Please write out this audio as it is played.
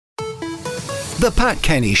The Pat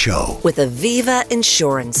Kenny Show with Aviva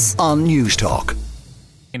Insurance on News Talk.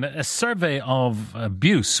 A survey of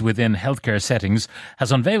abuse within healthcare settings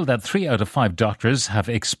has unveiled that 3 out of 5 doctors have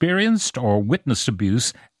experienced or witnessed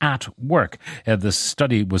abuse at work. The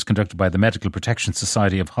study was conducted by the Medical Protection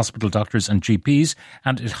Society of Hospital Doctors and GPs,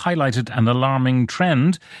 and it highlighted an alarming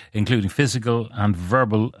trend, including physical and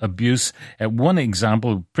verbal abuse. One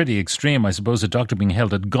example, pretty extreme, I suppose, a doctor being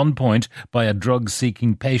held at gunpoint by a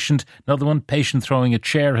drug-seeking patient. Another one, patient throwing a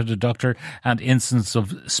chair at a doctor, and instances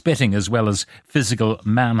of spitting as well as physical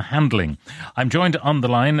manhandling. I'm joined on the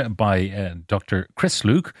line by Dr Chris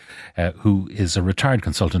Luke, who is a retired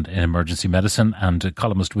consultant in emergency medicine and a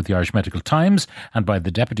columnist with the Irish Medical Times, and by the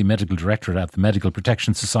Deputy Medical Director at the Medical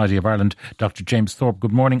Protection Society of Ireland, Dr James Thorpe.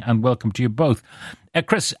 Good morning and welcome to you both.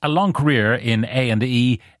 Chris, a long career in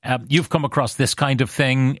A&E. You've come across this kind of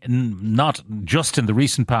thing, not just in the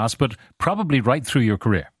recent past, but probably right through your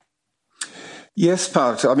career. Yes,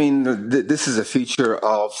 Pat. I mean, this is a feature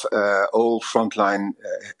of old frontline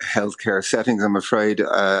healthcare settings, I'm afraid,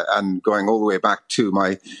 and going all the way back to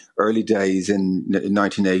my early days in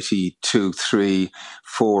 1982, 3,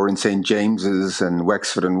 4 in St James's and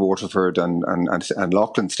Wexford and Waterford and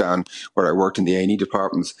Loughlinstown, where I worked in the A&E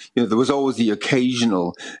departments. You know, there was always the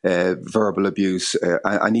occasional verbal abuse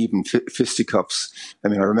and even fisticuffs. I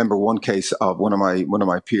mean, I remember one case of one of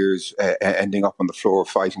my peers ending up on the floor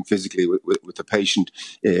fighting physically with a patient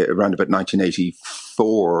around about 1984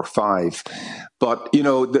 or 5. But, you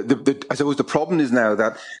know, I suppose the problem is now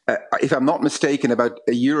that, if I'm not mistaken, about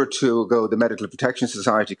a year or two ago, the Medical Protection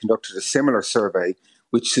Society conducted a similar survey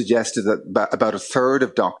which suggested that about a third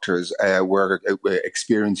of doctors were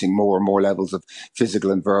experiencing more and more levels of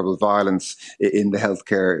physical and verbal violence in the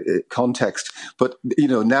healthcare context. But, you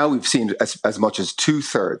know, now we've seen as much as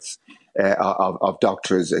 2/3 of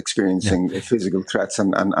doctors experiencing physical threats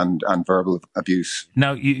and verbal abuse.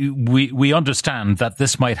 Now, we understand that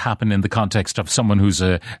this might happen in the context of someone who's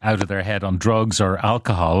out of their head on drugs or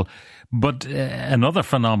alcohol, but another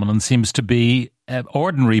phenomenon seems to be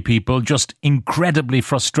ordinary people just incredibly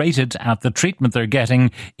frustrated at the treatment they're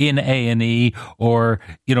getting in A&E, or,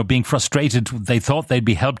 you know, being frustrated. They thought they'd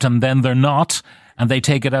be helped and then they're not, and they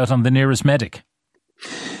take it out on the nearest medic.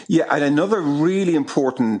 Yeah, and another really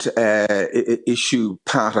important issue,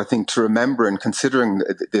 Pat, I think, to remember in considering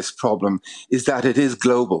this problem is that it is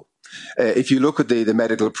global. If you look at the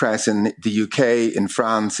medical press in the UK, in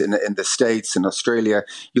France, in the States, in Australia,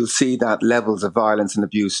 you'll see that levels of violence and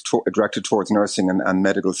abuse directed towards nursing and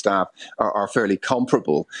medical staff are fairly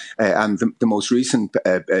comparable. And the most recent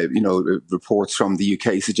reports from the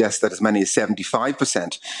UK suggest that as many as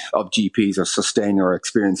 75% of GPs are sustaining or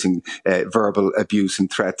experiencing verbal abuse and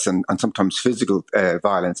threats and sometimes physical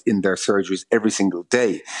violence in their surgeries every single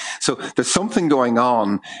day. So there's something going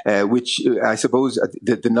on, which I suppose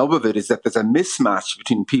the nub of it is that there's a mismatch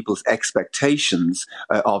between people's expectations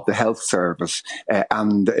of the health service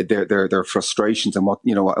and their frustrations and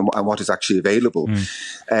what is actually available.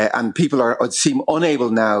 And people seem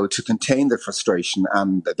unable now to contain their frustration,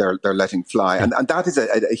 and they're letting fly. And that is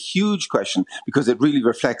a huge question, because it really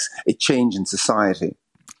reflects a change in society.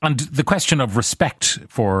 And the question of respect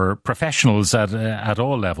for professionals at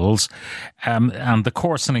all levels, and the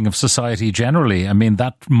coarsening of society generally, I mean,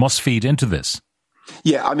 that must feed into this.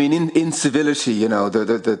 Yeah, I mean, in civility, you know,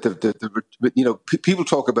 people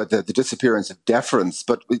talk about the disappearance of deference,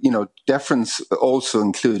 but, you know, deference also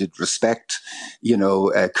included respect, you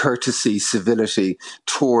know, courtesy, civility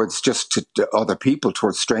towards just to other people,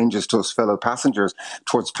 towards strangers, towards fellow passengers,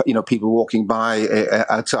 towards, you know, people walking by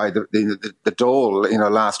outside the door, you know,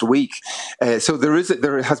 last week. So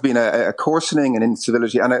there has been a coarsening and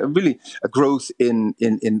incivility, and really a growth in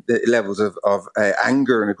the levels of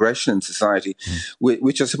anger and aggression in society.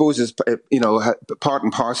 Which I suppose is, you know, part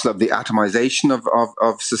and parcel of the atomization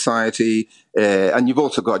of society. And you've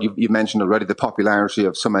also got, you mentioned already, the popularity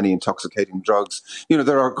of so many intoxicating drugs. You know,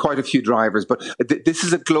 there are quite a few drivers, but this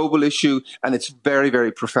is a global issue, and it's very,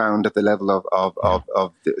 very profound at the level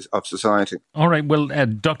of society. All right. Well,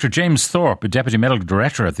 Dr. James Thorpe, Deputy Medical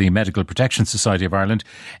Director at the Medical Protection Society of Ireland.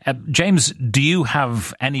 James, do you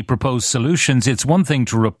have any proposed solutions? It's one thing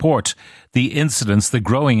to report the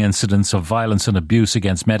growing incidence of violence and abuse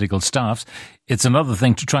against medical staff. It's another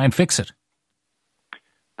thing to try and fix it.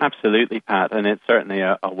 Absolutely, Pat, and it's certainly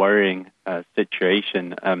a worrying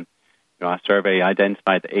situation. Our survey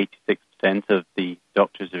identified that 86% of the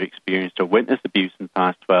doctors who've experienced or witnessed abuse in the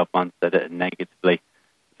past 12 months that it negatively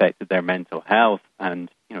affected their mental health. And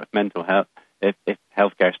if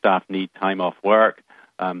healthcare staff need time off work,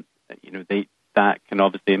 that can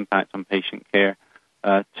obviously impact on patient care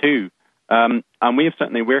too. And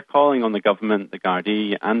we're calling on the government, the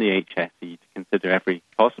Gardaí and the HSE to consider every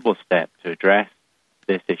possible step to address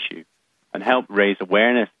this issue and help raise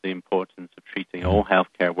awareness of the importance of treating all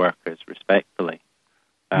healthcare workers respectfully.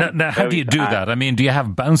 Now, how do you do that? I mean, do you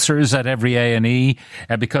have bouncers at every A&E?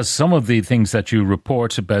 Because some of the things that you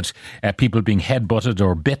report about people being headbutted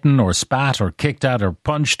or bitten or spat or kicked at or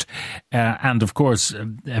punched, and of course,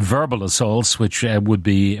 verbal assaults, which would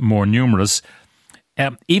be more numerous,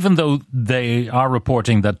 even though they are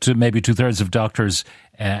reporting that maybe 2/3 of doctors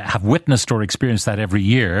have witnessed or experienced that every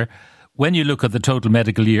year, when you look at the total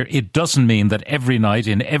medical year, it doesn't mean that every night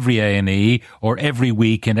in every A&E or every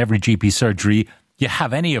week in every GP surgery you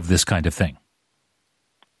have any of this kind of thing.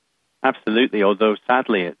 Absolutely, although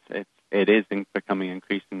sadly it is becoming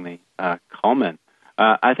increasingly common.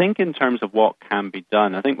 I think in terms of what can be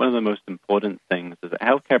done, I think one of the most important things is that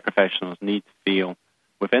healthcare professionals need to feel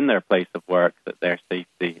within their place of work that their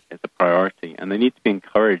safety is a priority, and they need to be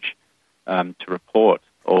encouraged to report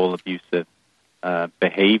all abusive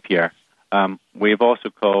behaviour. We're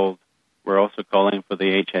also calling for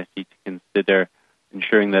the HSE to consider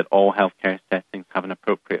ensuring that all healthcare settings have an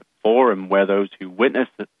appropriate forum where those who witness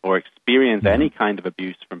or experience any kind of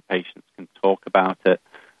abuse from patients can talk about it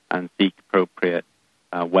and seek appropriate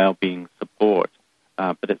well-being support.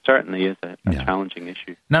 But it certainly is a challenging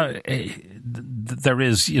issue. Now, there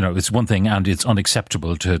is, it's one thing, and it's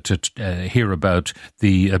unacceptable to hear about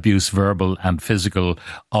the abuse, verbal and physical,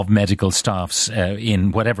 of medical staffs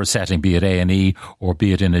in whatever setting, be it A&E or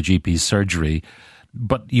be it in a GP surgery.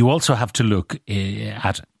 But you also have to look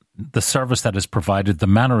at the service that is provided, the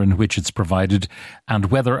manner in which it's provided, and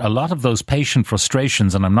whether a lot of those patient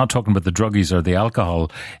frustrations, and I'm not talking about the druggies or the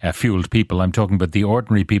alcohol-fueled people, I'm talking about the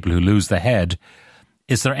ordinary people who lose the head.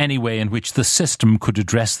 Is there any way in which the system could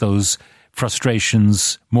address those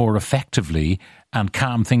frustrations more effectively and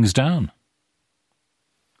calm things down?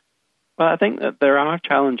 Well, I think that there are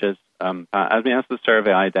challenges. As the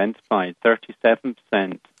survey identified,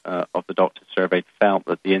 37% of the doctors surveyed felt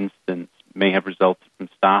that the incident may have resulted from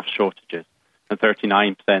staff shortages, and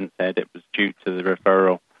 39% said it was due to the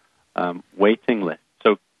referral waiting list.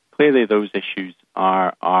 So clearly those issues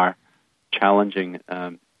are challenging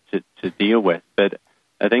to deal with. But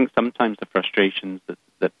I think sometimes the frustrations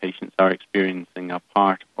that patients are experiencing are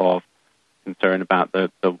part of concern about the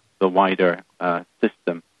wider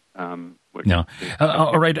system.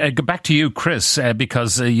 All right, go back to you, Chris,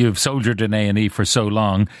 because you've soldiered in A&E for so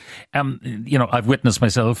long. I've witnessed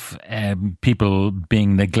myself people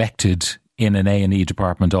being neglected in an A&E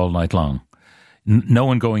department all night long. No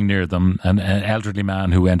one going near them. An elderly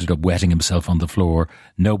man who ended up wetting himself on the floor.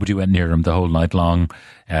 Nobody went near him the whole night long.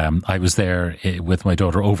 I was there with my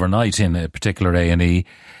daughter overnight in a particular A&E.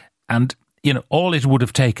 And, all it would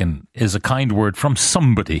have taken is a kind word from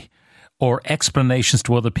somebody, or explanations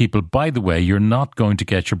to other people. By the way, you're not going to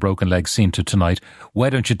get your broken leg seen to tonight.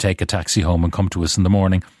 Why don't you take a taxi home and come to us in the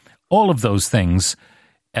morning? All of those things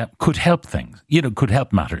could help things, could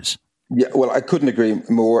help matters. Yeah, well, I couldn't agree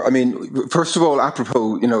more. I mean, first of all,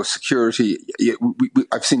 apropos, security,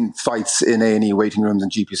 I've seen fights in A&E waiting rooms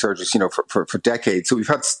and GP surgeries, for decades. So we've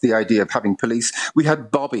had the idea of having police. We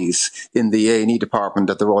had bobbies in the A&E department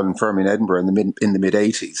at the Royal Infirmary in Edinburgh in the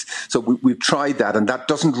mid-80s. So we've tried that, and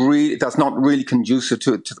that's not really conducive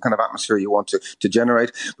to the kind of atmosphere you want to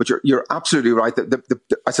generate. But you're absolutely right.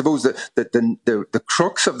 I suppose the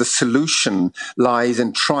crux of the solution lies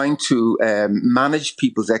in trying to manage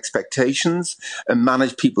people's expectations and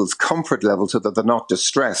manage people's comfort level so that they're not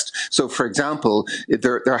distressed. So, for example,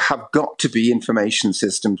 there have got to be information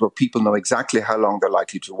systems where people know exactly how long they're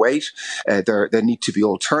likely to wait. There need to be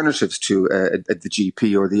alternatives to the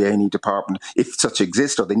GP or the A&E department, if such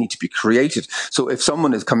exist, or they need to be created. So if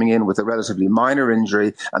someone is coming in with a relatively minor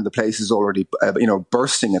injury and the place is already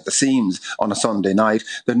bursting at the seams on a Sunday night,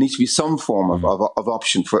 there needs to be some form of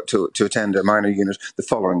option to attend a minor unit the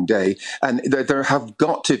following day. And there have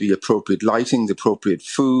got to be appropriate lighting, the appropriate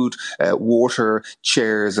food, water,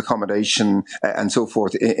 chairs, accommodation, and so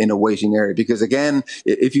forth in a waiting area. Because again,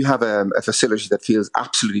 if you have a facility that feels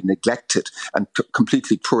absolutely neglected and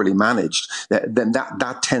completely poorly managed, then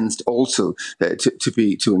that tends also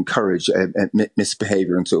to encourage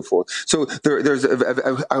misbehavior and so forth. So there's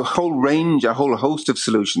a whole range, a whole host of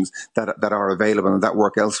solutions that are available and that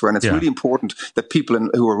work elsewhere. And it's really important that people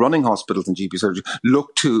who are running hospitals and GP surgery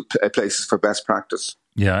look to places for best practice.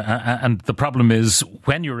 Yeah, and the problem is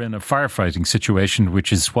when you're in a firefighting situation,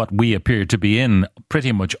 which is what we appear to be in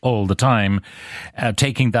pretty much all the time,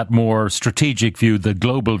 taking that more strategic view, the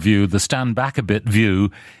global view, the stand back a bit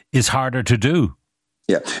view is harder to do.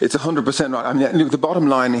 Yeah, it's 100% right. I mean, look, the bottom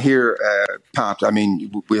line here, Pat, I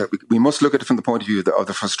mean, we must look at it from the point of view of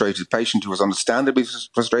the frustrated patient who is understandably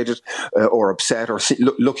frustrated or upset, or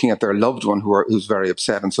looking at their loved one who's very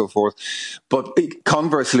upset and so forth. But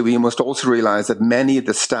conversely, we must also realise that many of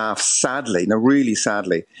the staff, sadly, really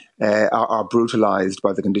sadly, are brutalised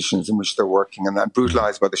by the conditions in which they're working, and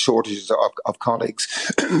brutalised by the shortages of colleagues.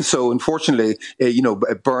 So, unfortunately,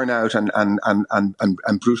 burnout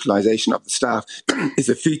and brutalisation of the staff is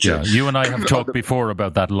a feature. Yeah, you and I have talked before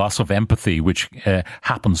about that loss of empathy, which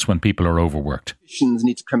happens when people are overworked.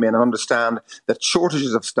 Need to come in and understand that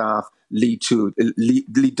shortages of staff lead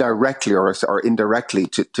directly or indirectly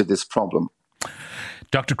to this problem.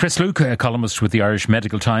 Dr Chris Luke, a columnist with the Irish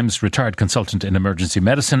Medical Times, retired consultant in emergency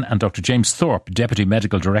medicine, and Dr James Thorpe, Deputy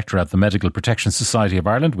Medical Director at the Medical Protection Society of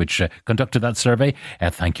Ireland, which conducted that survey.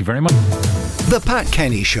 Thank you very much. The Pat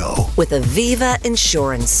Kenny Show. With Aviva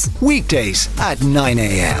Insurance. Weekdays at 9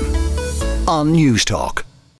 a.m. on News Talk.